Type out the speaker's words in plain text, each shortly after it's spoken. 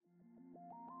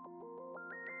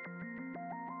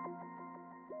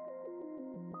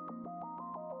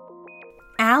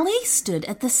Ali stood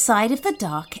at the side of the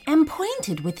dock and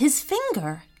pointed with his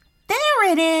finger. "There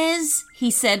it is," he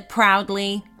said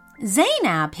proudly.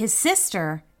 Zainab, his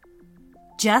sister,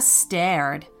 just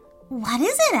stared. "What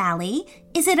is it, Ali?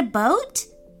 Is it a boat?"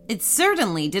 It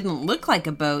certainly didn't look like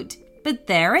a boat, but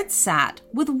there it sat,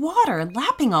 with water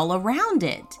lapping all around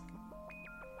it.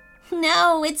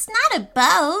 "No, it's not a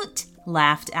boat,"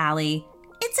 laughed Ali.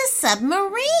 "It's a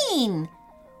submarine."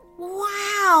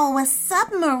 "Wow, a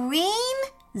submarine?"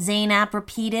 Zainab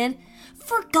repeated.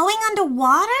 "For going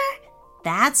underwater?"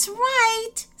 "That's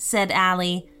right," said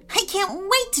Ali. "I can't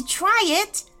wait to try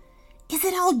it." "Is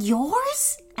it all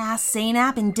yours?" asked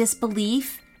Zainab in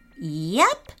disbelief.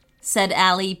 "Yep," said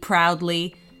Ali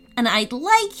proudly. "And I'd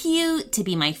like you to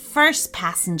be my first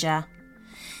passenger."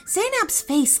 Zainab's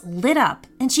face lit up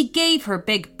and she gave her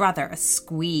big brother a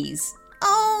squeeze.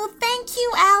 "Oh, thank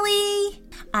you, Ali.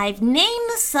 I've named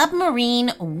the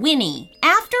submarine Winnie,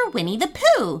 after Winnie the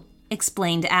Pooh,"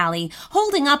 explained Ali,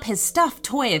 holding up his stuffed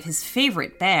toy of his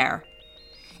favorite bear.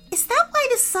 "Is that why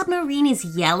the submarine is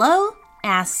yellow?"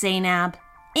 asked Zainab.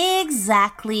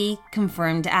 "Exactly,"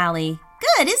 confirmed Ali.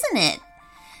 "Good, isn't it?"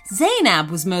 Zainab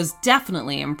was most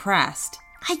definitely impressed.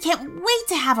 "I can't wait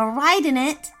to have a ride in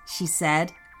it," she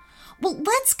said. "Well,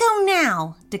 let's go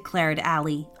now," declared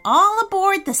Ali. "All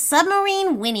aboard the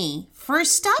submarine Winnie.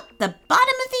 First up, the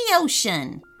bottom of the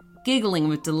ocean." Giggling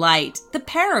with delight, the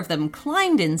pair of them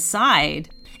climbed inside.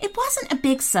 It wasn't a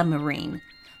big submarine.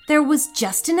 There was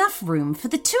just enough room for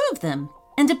the two of them,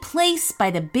 and a place by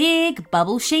the big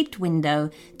bubble-shaped window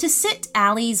to sit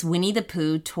Ali's Winnie the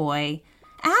Pooh toy.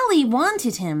 Ali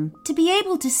wanted him to be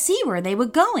able to see where they were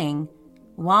going.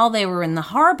 While they were in the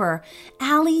harbor,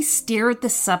 Ali steered the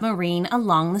submarine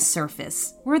along the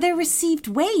surface, where they received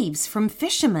waves from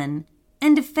fishermen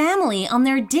and a family on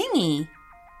their dinghy.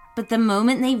 But the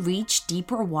moment they reached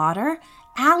deeper water,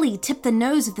 Ali tipped the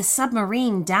nose of the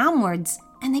submarine downwards,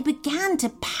 and they began to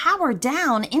power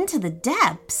down into the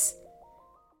depths.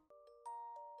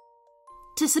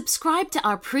 To subscribe to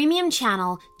our premium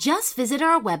channel, just visit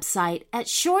our website at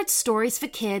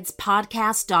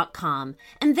shortstoriesforkidspodcast.com,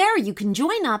 and there you can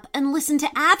join up and listen to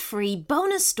ad-free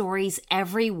bonus stories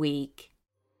every week.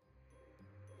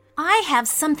 I have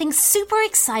something super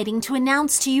exciting to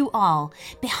announce to you all.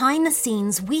 Behind the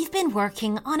scenes, we've been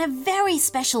working on a very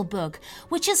special book,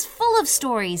 which is full of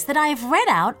stories that I have read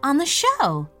out on the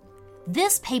show.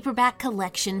 This paperback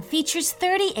collection features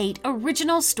 38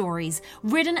 original stories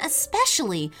written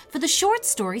especially for the Short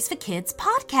Stories for Kids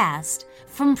podcast.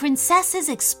 From princesses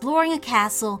exploring a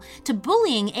castle to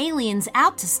bullying aliens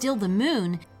out to steal the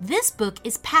moon, this book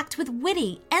is packed with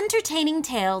witty, entertaining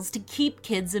tales to keep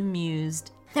kids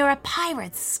amused. There are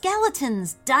pirates,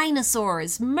 skeletons,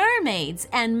 dinosaurs, mermaids,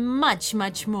 and much,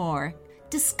 much more.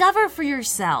 Discover for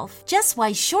yourself just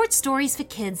why Short Stories for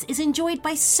Kids is enjoyed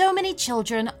by so many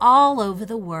children all over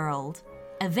the world.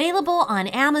 Available on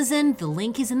Amazon, the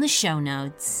link is in the show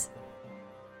notes.